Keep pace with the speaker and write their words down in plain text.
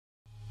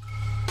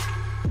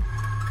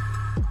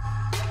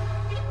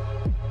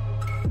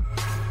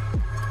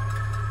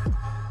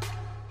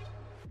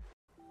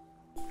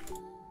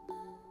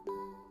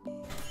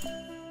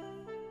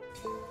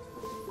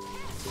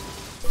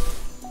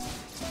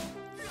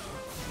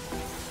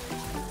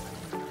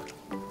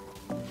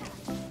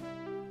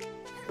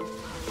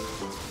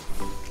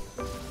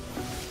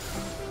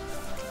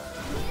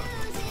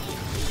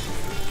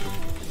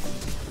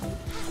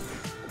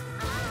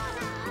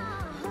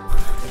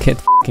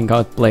Can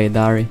outplay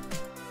Dari.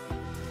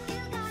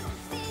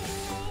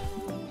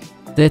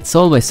 That's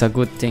always a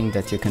good thing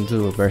that you can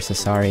do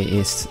versus Ari,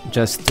 is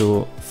just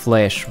to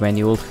flash when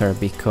you ult her,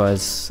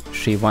 because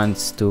she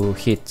wants to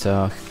hit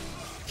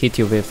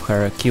you with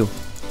her Q.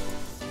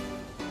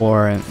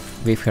 Or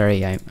with her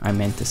E, I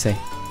meant to say.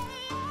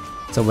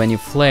 So when you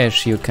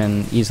flash, you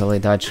can easily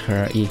dodge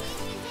her E.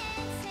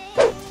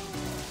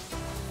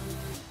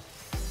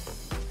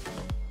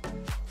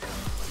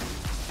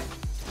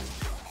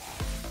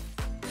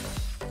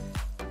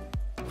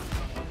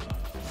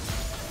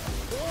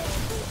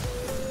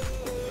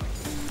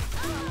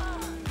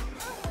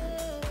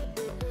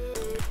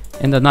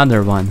 And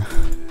another one.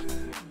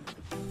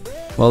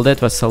 Well,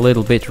 that was a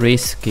little bit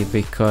risky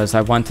because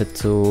I wanted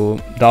to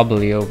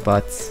W,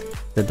 but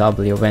the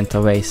W went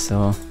away,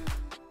 so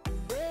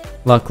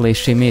luckily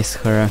she missed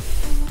her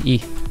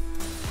E.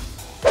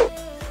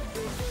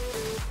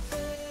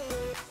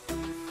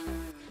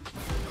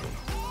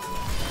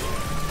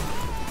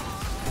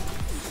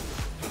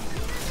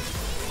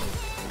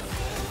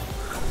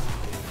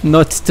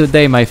 Not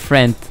today, my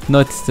friend,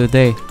 not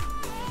today.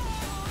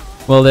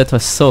 Well, that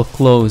was so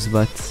close,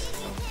 but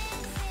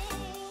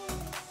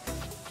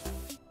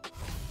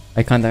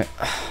I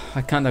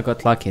kinda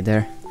got lucky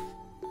there.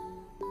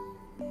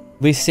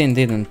 Lee Sin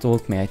didn't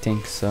ult me, I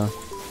think, so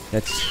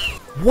that's...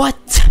 What?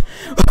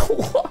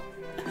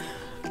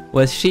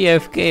 Was she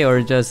AFK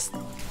or just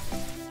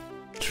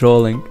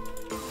trolling?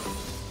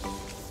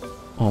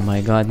 Oh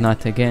my god,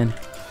 not again.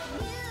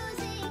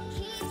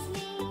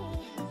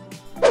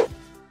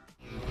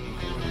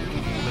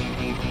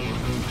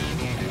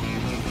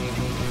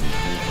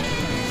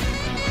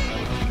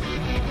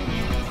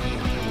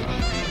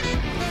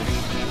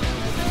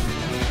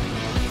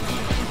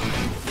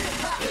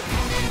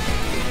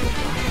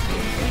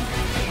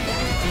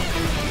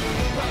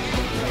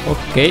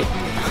 Okay.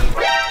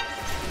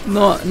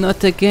 No,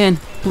 not again.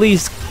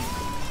 Please.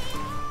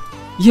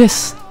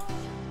 Yes.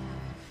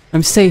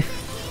 I'm safe.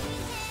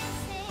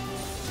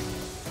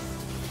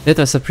 That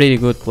was a pretty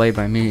good play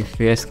by me, if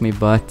you ask me,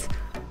 but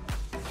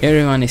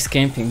everyone is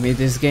camping with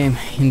this game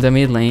in the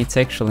mid lane. It's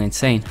actually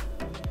insane.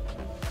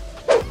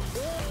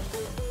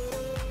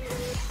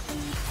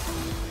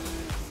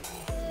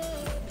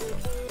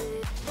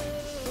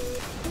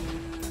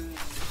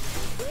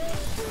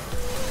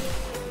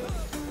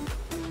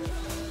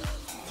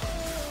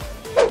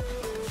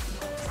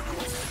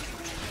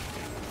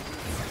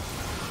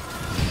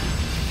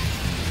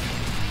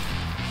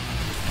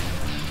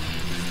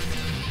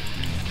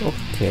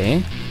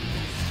 Okay,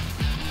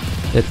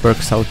 that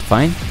works out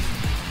fine.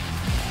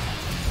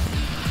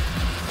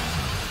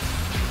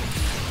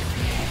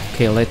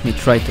 Okay, let me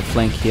try to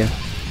flank here,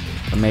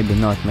 or maybe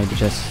not. Maybe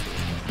just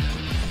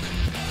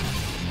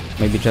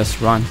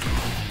run.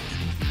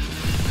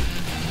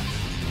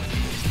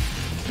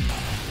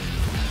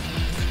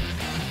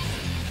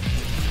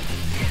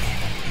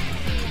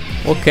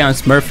 Okay, I'm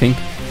smurfing,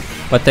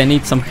 but I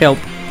need some help.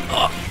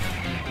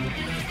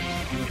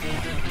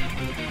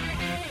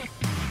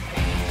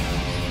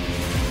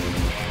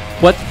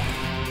 What?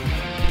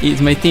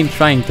 Is my team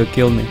trying to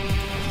kill me?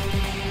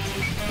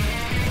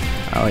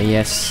 Oh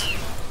yes.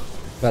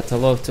 Got a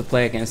lot to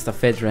play against a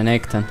Fed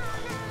Renekton.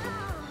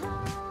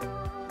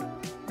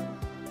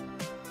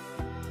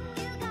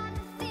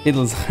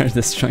 Fiddlezahar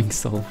destroying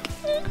Soloq.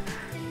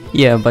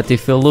 Yeah, but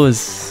if you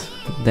lose,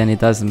 then it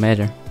doesn't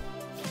matter.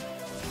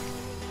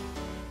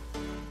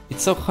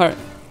 It's so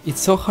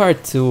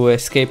hard to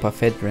escape a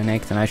Fed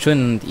Renekton. I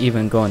shouldn't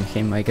even go on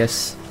him, I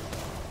guess.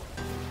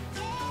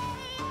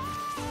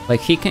 Like,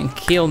 he can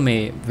kill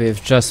me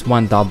with just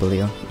one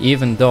W.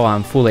 Even though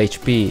I'm full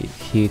HP,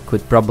 he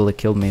could probably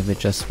kill me with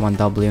just one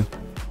W.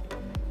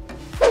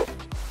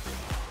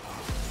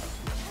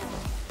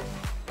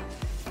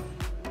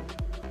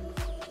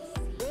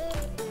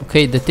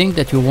 Okay, the thing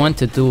that you want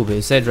to do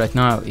with Zed right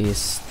now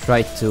is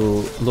try to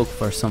look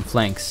for some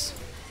flanks.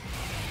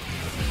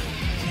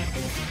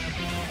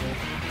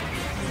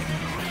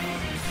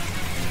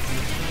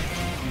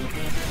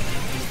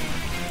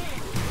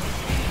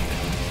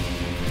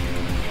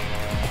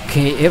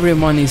 Okay,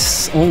 everyone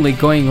is only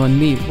going on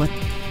me. What?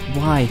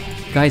 Why?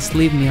 Guys,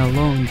 leave me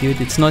alone,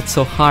 dude. It's not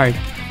so hard.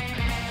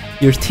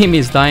 Your team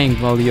is dying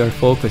while you're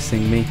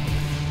focusing me.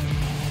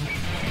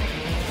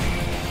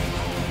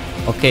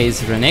 Okay,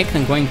 is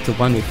Renekton going to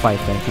 1v5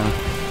 right now?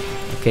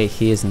 Okay,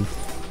 he isn't.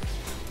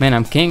 Man,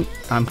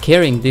 I'm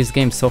carrying this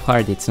game so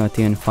hard, it's not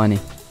even funny.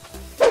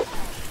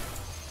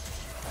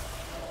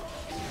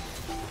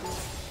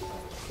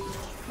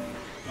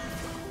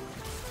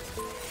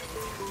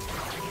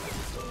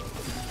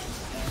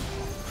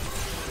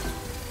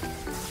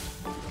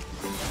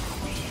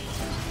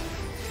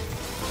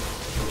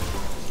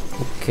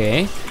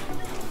 Okay,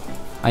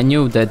 I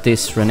knew that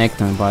this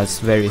Renekton was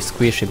very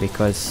squishy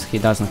because he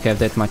doesn't have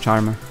that much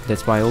armor,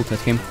 that's why I ulted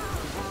him.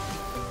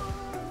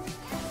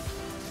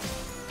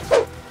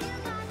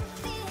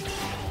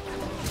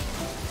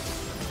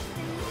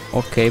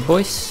 Okay,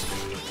 boys.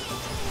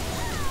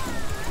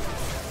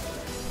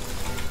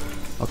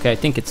 Okay, I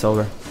think it's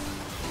over.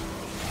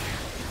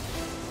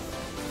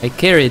 I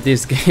carried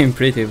this game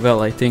pretty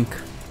well, I think.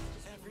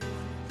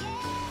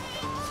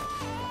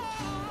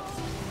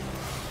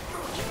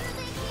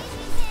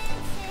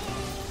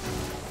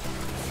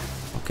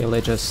 Okay,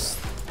 let's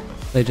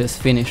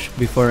just finish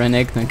before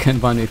Renekton can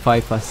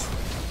 1v5 us.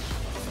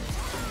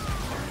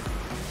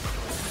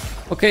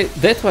 Okay,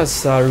 that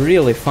was a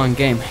really fun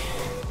game.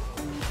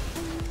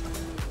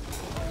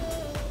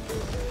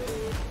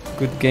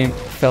 Good game,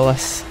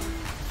 fellas.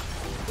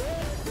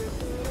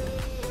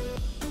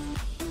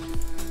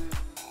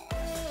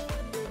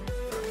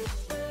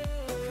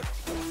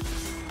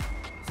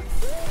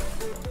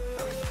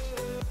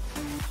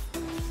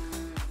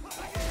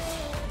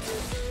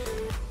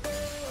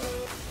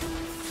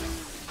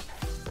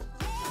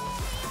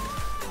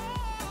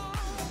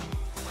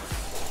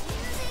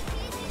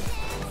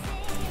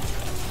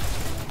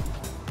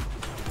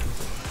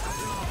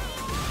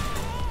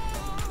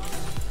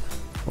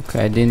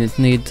 Okay, I didn't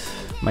need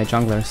my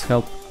jungler's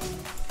help,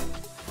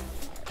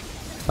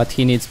 but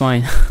he needs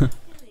mine.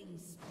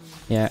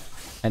 Yeah,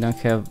 I don't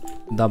have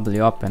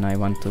W up and I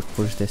want to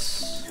push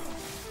this.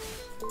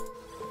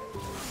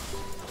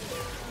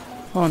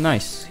 Oh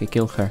nice, he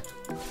killed her.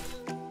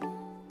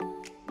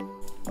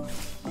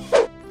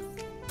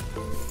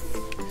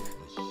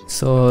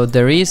 So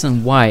the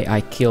reason why I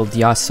killed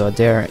Yasuo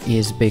there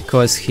is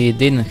because he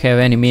didn't have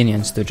any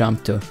minions to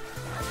jump to.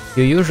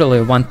 You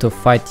usually want to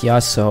fight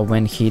Yasuo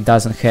when he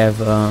doesn't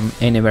have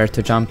anywhere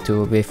to jump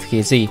to with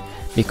his E,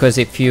 because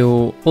if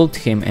you ult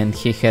him and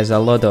he has a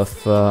lot of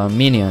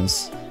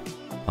minions,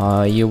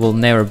 you will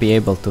never be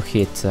able to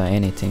hit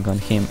anything on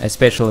him,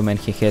 especially when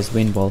he has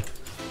Wind Ball.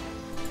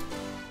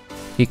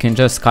 He can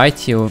just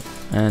kite you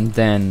and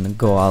then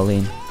go all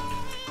in.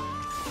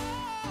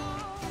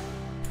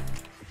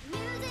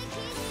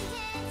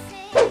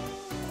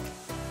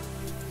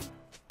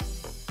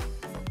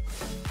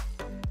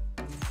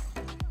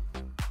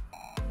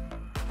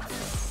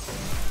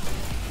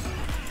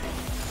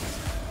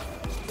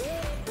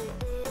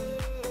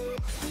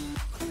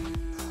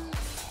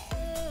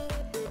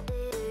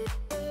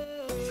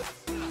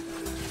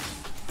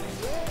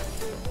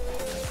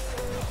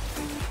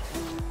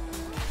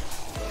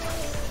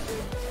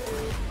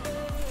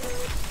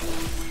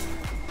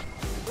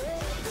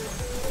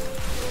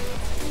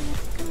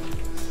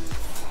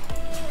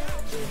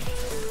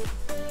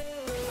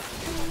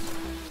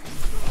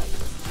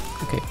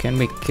 Okay, can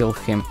we kill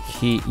him?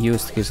 He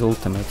used his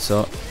ultimate,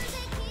 so...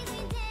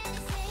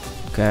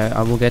 Okay,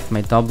 I will get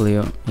my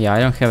W. Yeah, I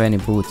don't have any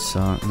boots,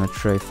 so I'm not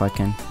sure if I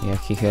can... Yeah,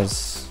 he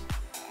has...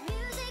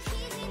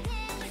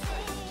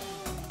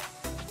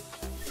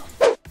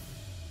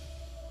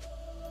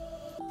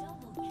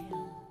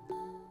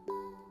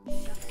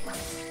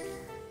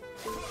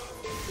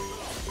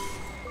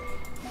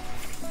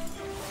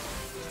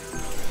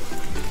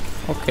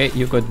 Okay,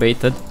 you got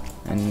baited,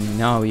 and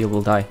now you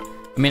will die.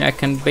 I mean, I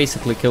can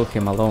basically kill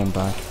him alone,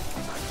 but...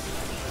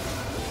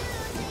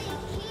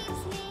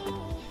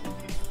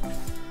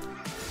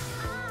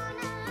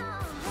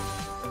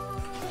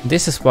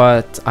 This is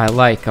what I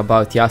like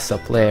about Yasuo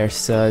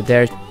players.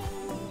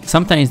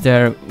 Sometimes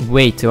they're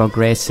way too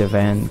aggressive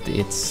and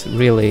it's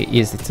really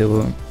easy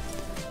to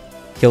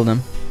kill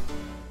them.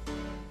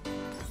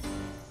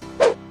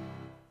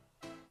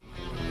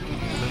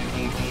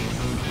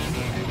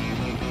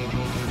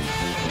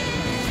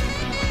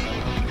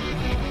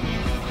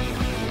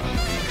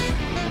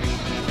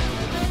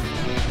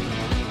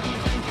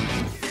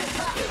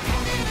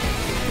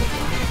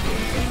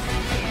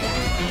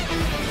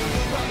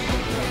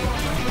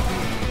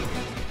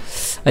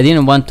 I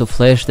didn't want to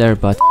flash there,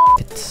 but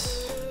it.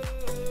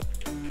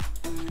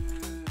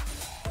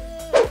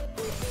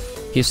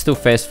 He's too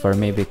fast for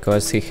me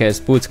because he has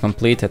boots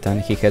completed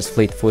and he has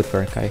fleet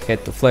footwork. I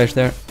had to flash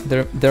there.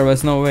 There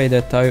was no way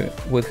that I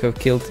would have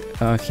killed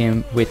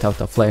him without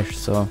a flash,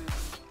 so...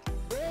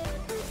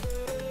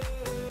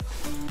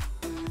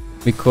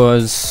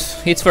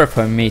 Because it's worth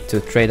for me to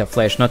trade a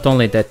flash. Not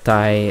only that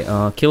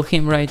I kill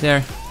him right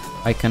there,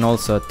 I can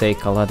also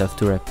take a lot of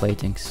turret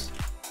platings.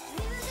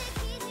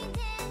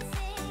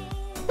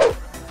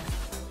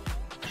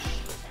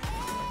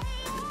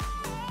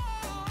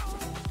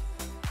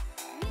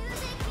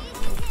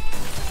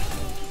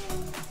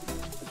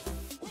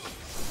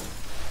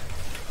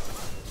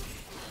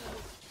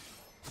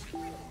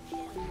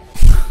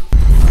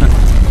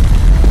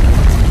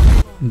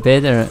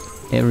 Better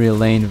every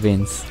lane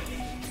wins.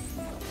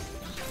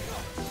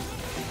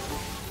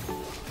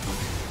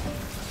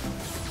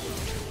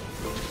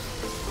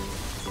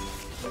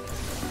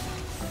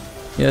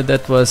 Yeah,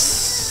 that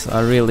was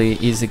a really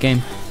easy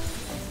game.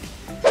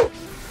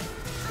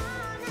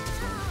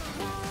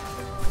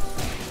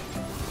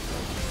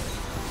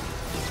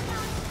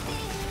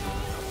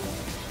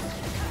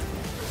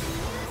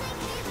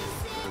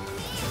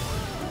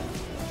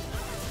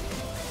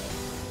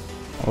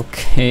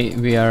 Okay,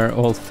 we are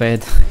all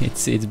fed.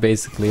 It's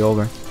basically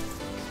over.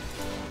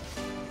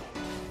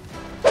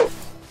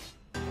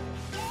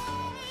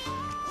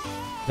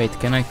 Wait,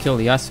 can I kill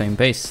Yasuo in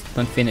base?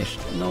 Don't finish.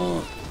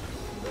 No.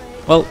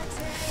 Well,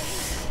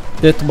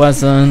 that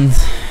was an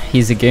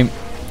easy game.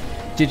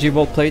 GG,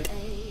 well played.